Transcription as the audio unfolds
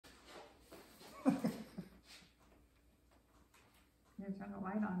You're turning the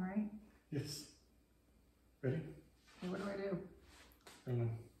light on, right? Yes. Ready? Okay, what do I do? Hang on.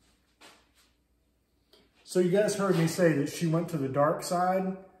 So you guys heard me say that she went to the dark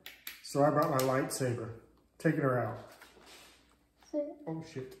side, so I brought my lightsaber, taking her out. Oh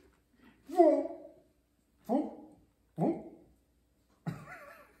shit. Oh.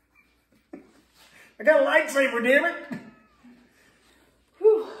 I got a lightsaber, damn it!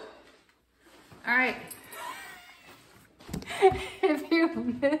 Whew. All right. If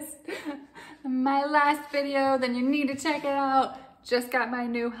you missed my last video, then you need to check it out. Just got my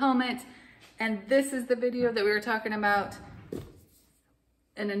new helmet. And this is the video that we were talking about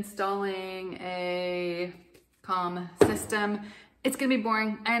in installing a comm system. It's gonna be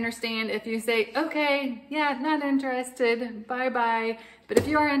boring. I understand if you say, okay, yeah, not interested, bye-bye. But if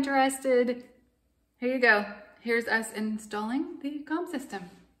you are interested, here you go. Here's us installing the comm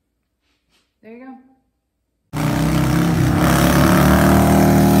system. There you go.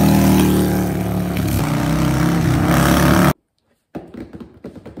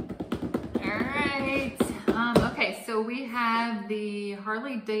 Okay, so we have the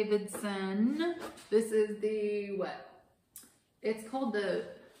Harley Davidson. This is the, what? It's called the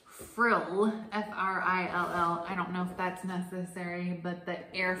Frill, F-R-I-L-L. I don't know if that's necessary, but the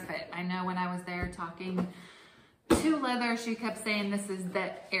air fit. I know when I was there talking to Leather, she kept saying this is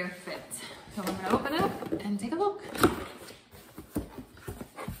the air fit. So I'm gonna open it up and take a look.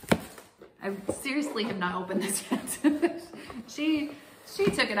 I seriously have not opened this yet. She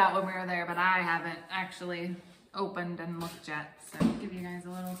took it out when we were there, but I haven't actually opened and looked yet. So I'll give you guys a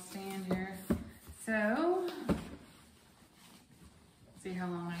little stand here. So, see how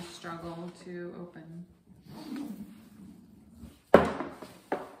long I struggle to open.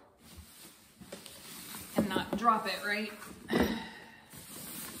 And not drop it, right?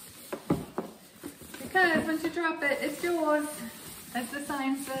 Because once you drop it, it's yours, as the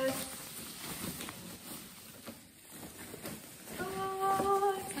sign says.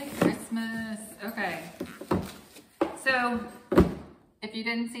 Oh, it's like Christmas. Okay. So, if you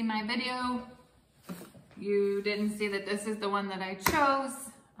didn't see my video, you didn't see that this is the one that I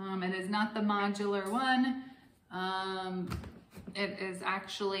chose. It is not the modular one. It is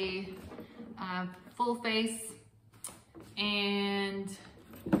actually full face and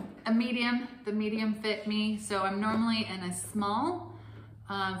a medium. The medium fit me. So I'm normally in a small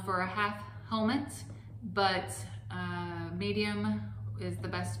for a half helmet, but medium is the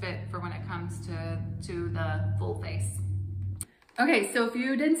best fit for when it comes to the full face. Okay, so if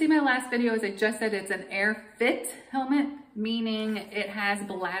you didn't see my last video, as I just said, it's an air fit helmet, meaning it has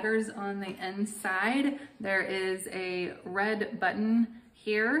bladders on the inside. There is a red button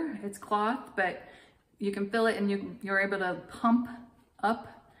here. It's cloth, but you can fill it and you're able to pump up.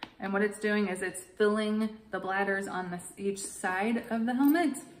 And what it's doing is it's filling the bladders on each side of the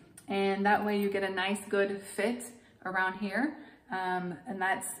helmet. And that way you get a nice, good fit around here. And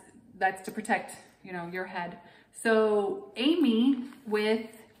that's to protect, you know, your head. So Amy with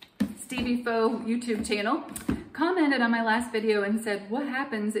Stevie Faux YouTube channel commented on my last video and said, what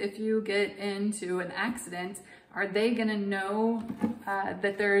happens if you get into an accident? Are they gonna know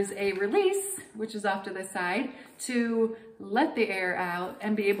that there's a release, which is off to the side, to let the air out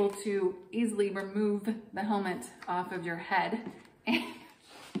and be able to easily remove the helmet off of your head?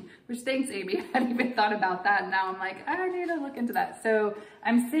 Which thanks, Amy. I hadn't even thought about that. And now I'm like, I need to look into that. So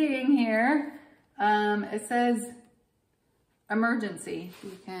I'm seeing here, it says emergency.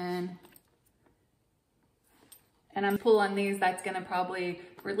 You can, and I'm pull on these. That's gonna probably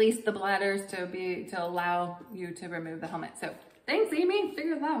release the bladders to allow you to remove the helmet. So thanks, Amy.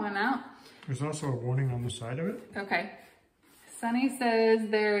 Figured that one out. There's also a warning on the side of it. Okay. Sunny says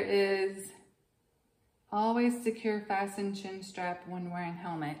there is always secure fasten chin strap when wearing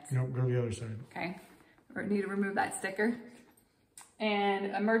helmet. Nope, go to the other side. Okay, or need to remove that sticker.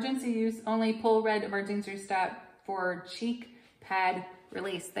 And emergency use, only pull red emergency strap for cheek pad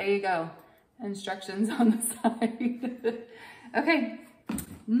release. There you go. Instructions on the side. Okay,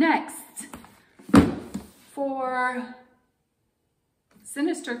 next. For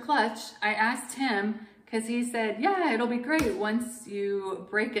Sinister Clutch, I asked him, because he said, yeah, it'll be great once you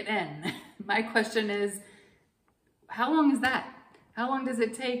break it in. My question is, how long is that? How long does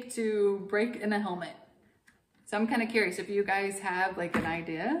it take to break in a helmet? So I'm kind of curious if you guys have like an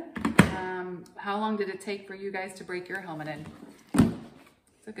idea. How long did it take for you guys to break your helmet in?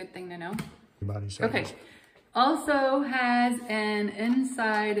 It's a good thing to know. Okay. Also has an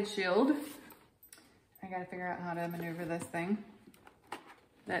inside shield. I gotta figure out how to maneuver this thing.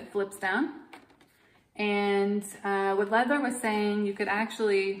 That flips down. And what Leather was saying, you could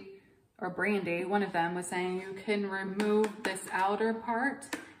actually, or Brandy, one of them was saying you can remove this outer part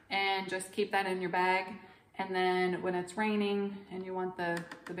and just keep that in your bag. And then when it's raining and you want the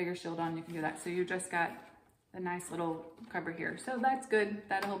bigger shield on, you can do that. So you just got a nice little cover here. So that's good.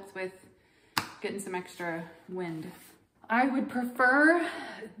 That helps with getting some extra wind. I would prefer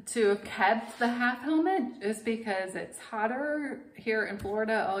to have kept the half helmet just because it's hotter here in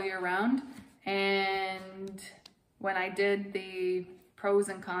Florida all year round. And when I did the pros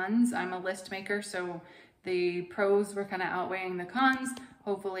and cons, I'm a list maker, so the pros were kind of outweighing the cons.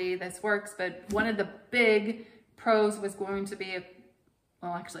 Hopefully this works, but one of the big pros was going to be,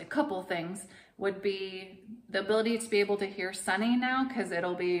 well, actually a couple things, would be the ability to be able to hear Sunny now, because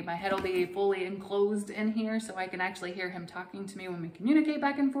my head will be fully enclosed in here, so I can actually hear him talking to me when we communicate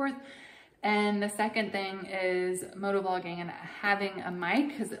back and forth. And the second thing is motovlogging and having a mic,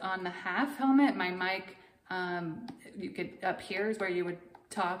 because on the half helmet, my mic, you could, up here is where you would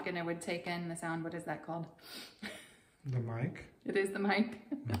talk and it would take in the sound. What is that called? The mic. It is the mic.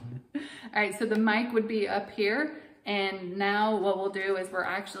 Mm-hmm. All right, so the mic would be up here. And now what we'll do is we're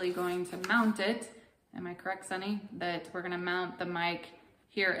actually going to mount it. Am I correct, Sunny? That we're gonna mount the mic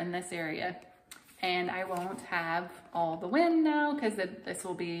here in this area. And I won't have all the wind now because this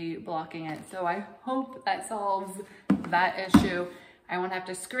will be blocking it. So I hope that solves that issue. I won't have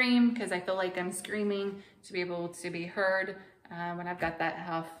to scream because I feel like I'm screaming to be able to be heard when I've got that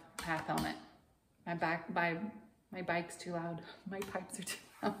half helmet. My bike's too loud. My pipes are too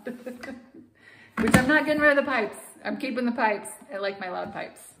loud. Which I'm not getting rid of the pipes. I'm keeping the pipes. I like my loud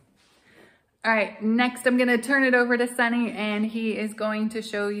pipes. All right, next I'm gonna turn it over to Sunny and he is going to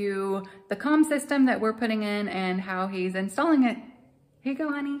show you the comm system that we're putting in and how he's installing it. Here you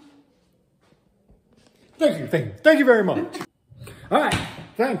go, honey. Thank you very much. All right,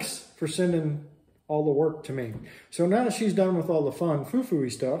 thanks for sending all the work to me. So now that she's done with all the fun foo-foo-y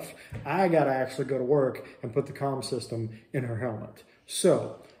stuff, I gotta actually go to work and put the comm system in her helmet.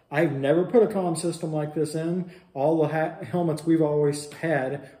 So I've never put a comm system like this in. All the helmets we've always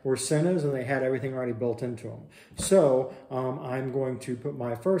had were Senna's and they had everything already built into them. So I'm going to put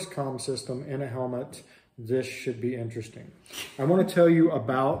my first comm system in a helmet. This should be interesting. I want to tell you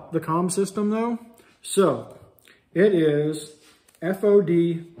about the comm system though. So it is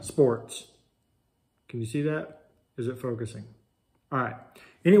FOD Sports. Can you see that? Is it focusing? All right.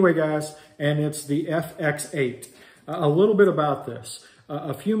 Anyway, guys, and it's the FX8. A little bit about this.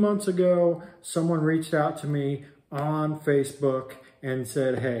 A few months ago, someone reached out to me on Facebook and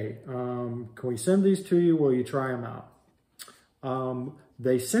said, hey, can we send these to you? Will you try them out?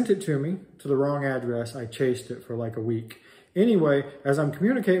 They sent it to me to the wrong address. I chased it for like a week. Anyway, as I'm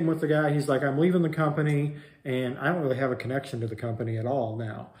communicating with the guy, he's like, I'm leaving the company and I don't really have a connection to the company at all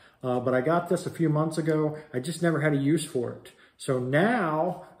now. But I got this a few months ago. I just never had a use for it. So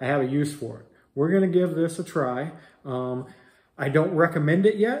now I have a use for it. We're going to give this a try. I don't recommend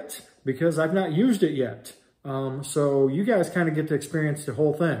it yet because I've not used it yet. So you guys kind of get to experience the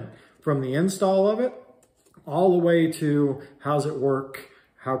whole thing from the install of it all the way to how's it work,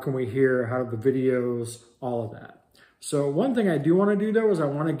 how can we hear, how do the videos, all of that. So one thing I do want to do though is I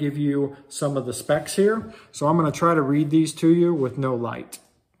want to give you some of the specs here. So I'm going to try to read these to you with no light.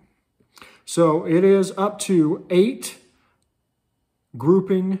 So it is up to 8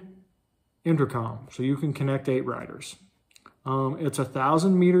 grouping intercom. So you can connect 8 riders. It's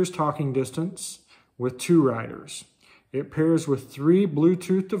 1,000 meters talking distance with 2 riders. It pairs with 3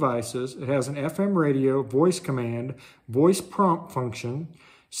 Bluetooth devices. It has an FM radio, voice command, voice prompt function,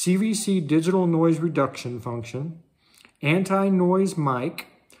 CVC digital noise reduction function, anti-noise mic,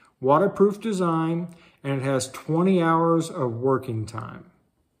 waterproof design, and it has 20 hours of working time.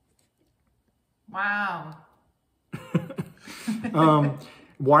 Wow.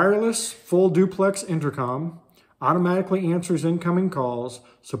 Wireless full duplex intercom, automatically answers incoming calls,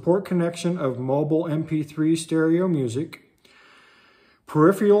 support connection of mobile MP3 stereo music,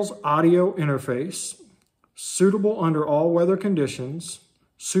 peripherals audio interface, suitable under all weather conditions,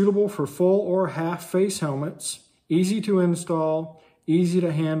 suitable for full or half face helmets, easy to install, easy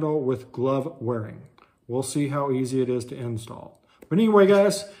to handle with glove wearing. We'll see how easy it is to install. But anyway,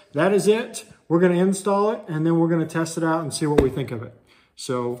 guys, that is it. We're going to install it and then we're going to test it out and see what we think of it.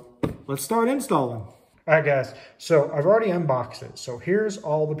 So let's start installing. All right, guys. So I've already unboxed it. So here's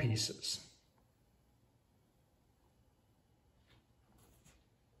all the pieces.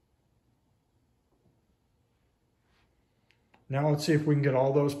 Now let's see if we can get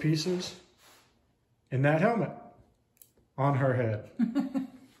all those pieces in that helmet on her head.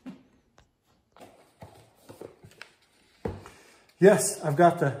 Yes, I've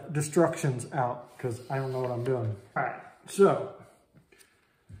got the destructions out because I don't know what I'm doing. All right, so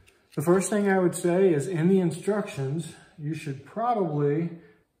The first thing I would say is in the instructions, you should probably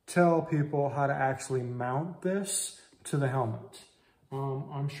tell people how to actually mount this to the helmet.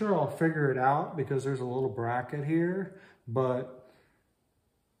 I'm sure I'll figure it out because there's a little bracket here, but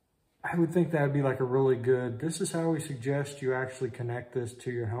I would think that'd be like a really good, this is how we suggest you actually connect this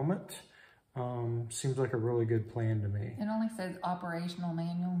to your helmet. Seems like a really good plan to me. It only says operational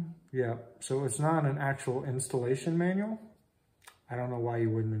manual. Yeah, so it's not an actual installation manual. I don't know why you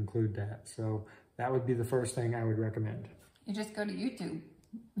wouldn't include that. So that would be the first thing I would recommend. You just go to YouTube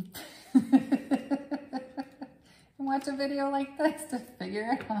and watch a video like this to figure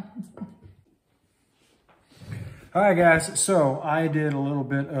it out. All right, guys. So I did a little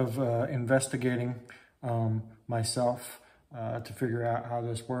bit of investigating myself to figure out how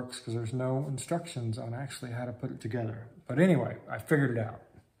this works because there's no instructions on actually how to put it together. But anyway, I figured it out.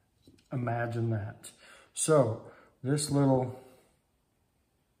 Imagine that. So this little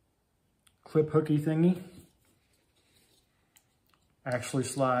clip hooky thingy actually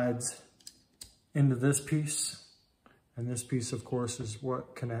slides into this piece. And this piece, of course, is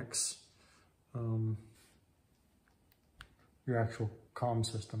what connects your actual comm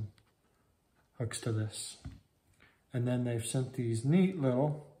system. Hooks to this. And then they've sent these neat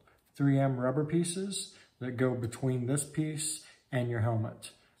little 3M rubber pieces that go between this piece and your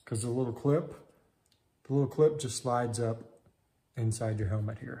helmet. Because the little clip just slides up inside your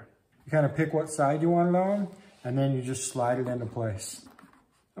helmet here. You kind of pick what side you want it on, and then you just slide it into place.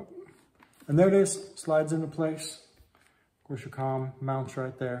 And there it is, slides into place. Of course, your comm mounts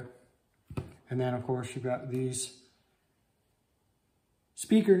right there. And then, of course, you've got these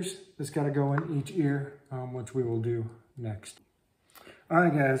speakers that's got to go in each ear, which we will do next. All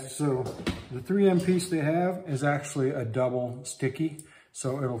right, guys, so the 3M piece they have is actually a double sticky,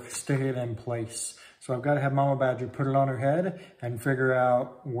 so it'll stay it in place. So I've got to have Momma Badger put it on her head and figure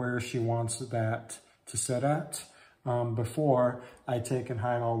out where she wants that to sit at before I take and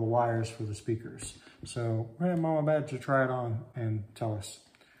hide all the wires for the speakers. So we're gonna have Momma Badger try it on and tell us.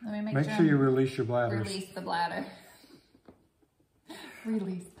 Let me make sure you release your bladders. Release the bladder.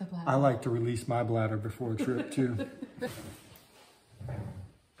 Release the bladder. I like to release my bladder before a trip too.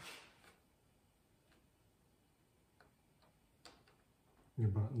 Your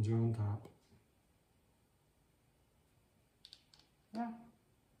buttons are on top. Yeah.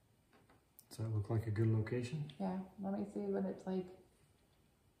 Does that look like a good location? Yeah, let me see what it's like.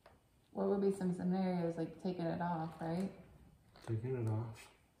 What would be some scenarios like taking it off, right? Taking it off.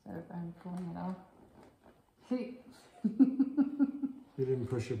 So if I'm pulling it off. You didn't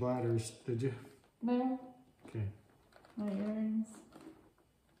push your bladders, did you? No. Okay. My earrings.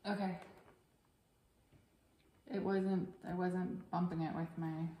 Okay. I wasn't bumping it with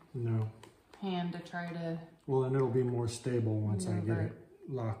my hand to try to. Well, and it'll be more stable once I get it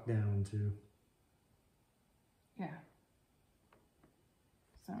locked down too. Yeah.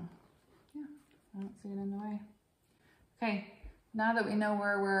 So, yeah, I don't see it in the way. Okay, now that we know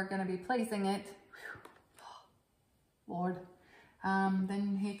where we're going to be placing it, Lord,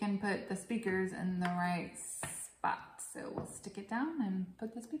 then he can put the speakers in the right spot. So we'll stick it down and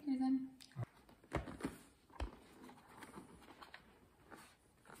put the speakers in.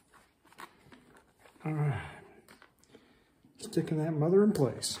 All right, sticking that mother in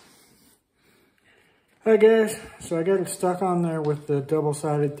place. Hi guys, so I got it stuck on there with the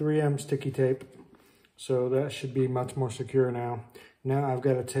double-sided 3M sticky tape. So that should be much more secure now. Now I've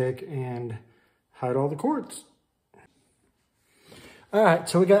got to take and hide all the cords. All right,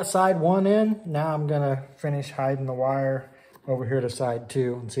 so we got side 1 in. Now I'm gonna finish hiding the wire over here to side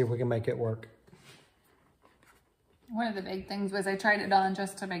 2 and see if we can make it work. One of the big things was I tried it on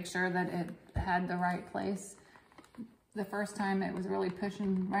just to make sure that it had the right place. The first time it was really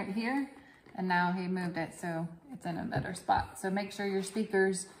pushing right here, and now he moved it so it's in a better spot. So make sure your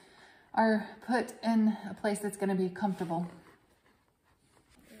speakers are put in a place that's going to be comfortable.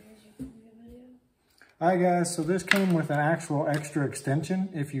 Hi guys, so this came with an actual extra extension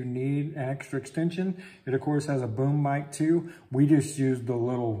if you need an extra extension. It of course has a boom mic too. We just used the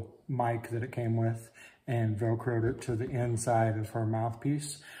little mic that it came with and Velcroed it to the inside of her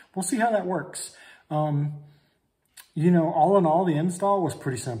mouthpiece. We'll see how that works. You know, all in all, the install was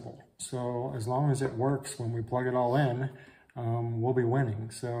pretty simple. So as long as it works when we plug it all in, we'll be winning.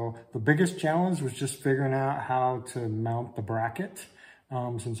 So the biggest challenge was just figuring out how to mount the bracket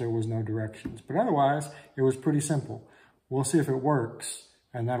since there was no directions. But otherwise, it was pretty simple. We'll see if it works,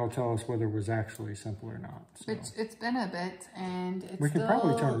 and that'll tell us whether it was actually simple or not. So. It's been a bit, and we can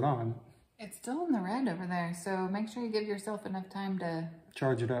probably turn it on. It's still in the red over there, so make sure you give yourself enough time to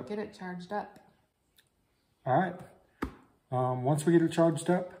charge it up. Get it charged up. All right. Once we get it charged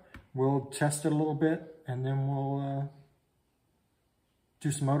up, we'll test it a little bit, and then we'll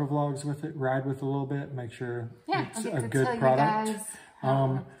do some moto vlogs with it, ride with it a little bit, make sure it's a good product.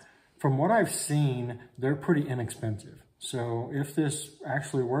 From what I've seen, they're pretty inexpensive. So if this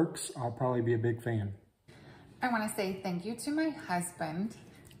actually works, I'll probably be a big fan. I want to say thank you to my husband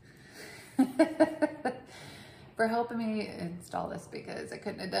for helping me install this, because I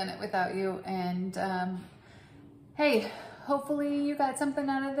couldn't have done it without you. And hey, hopefully you got something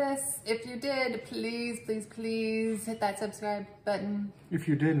out of this. If you did, please, please, please hit that subscribe button. If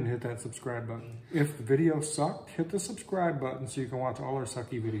you didn't, hit that subscribe button. If the video sucked, hit the subscribe button so you can watch all our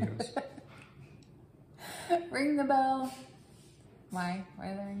sucky videos. Ring the bell. Why? Why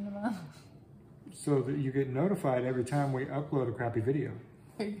did I ring the bell? So that you get notified every time we upload a crappy video.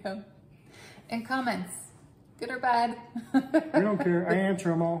 There you go. And comments, good or bad. I don't care. I answer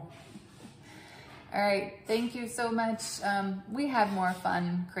them all. All right. Thank you so much. We have more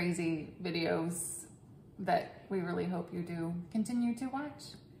fun, crazy videos that we really hope you do continue to watch.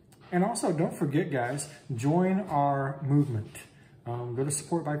 And also, don't forget, guys, join our movement. Go to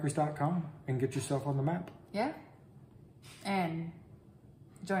supportbikers.com and get yourself on the map. Yeah. And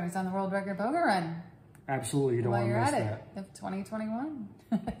join us on the World Record Poker Run. Absolutely. You don't want to miss that. Of 2021.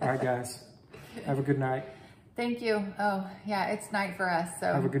 All right, guys. Have a good night. Thank you. Oh, yeah, it's night for us.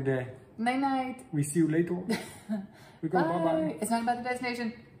 So have a good day. Night. We see you later. We go bye-bye. It's not about the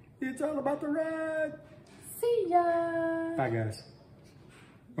destination. It's all about the ride. See ya. Bye, guys.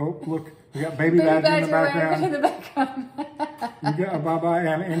 Oh, look. We got Baby Badger in the background. In the background. We got a bye-bye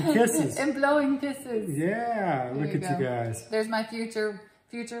and kisses. And blowing kisses. Yeah. Look at you guys. There's my future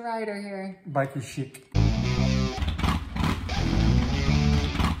rider here. Biker chic.